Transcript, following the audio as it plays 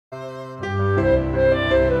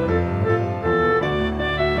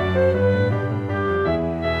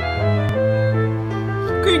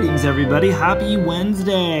Greetings everybody, happy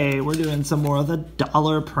Wednesday. We're doing some more of the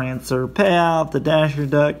dollar prancer payout, the Dasher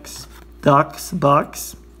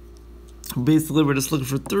bucks. Basically we're just looking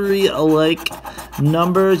for 3 alike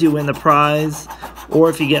numbers, you win the prize, or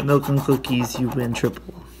if you get milk and cookies, you win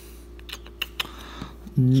triple.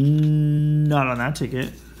 Not on that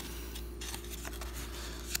ticket.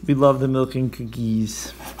 We love the milk and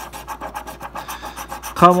cookies.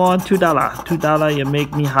 Come on, $2, you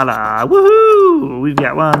make me holla. Woohoo! We've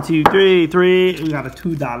got 1, 2, 3, 3. We got a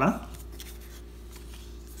 $2.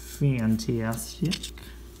 Fantastic.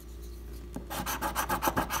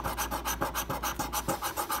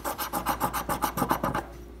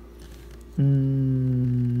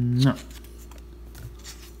 No.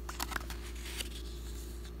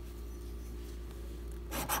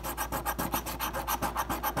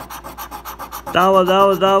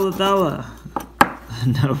 Dollar.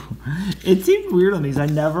 No, it seemed weird on these. I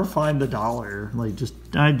never find the dollar. Like, just,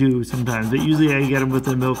 I do sometimes, but usually I get them with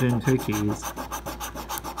the milk and cookies.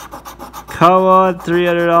 Come on,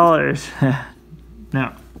 $300.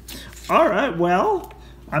 No. Alright, well,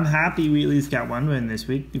 I'm happy we at least got one win this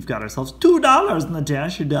week. We've got ourselves $2 in the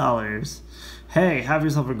Dasher dollars. Hey, have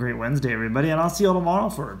yourself a great Wednesday, everybody, and I'll see you all tomorrow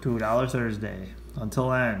for $2 Thursday. Until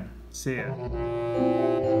then, see ya.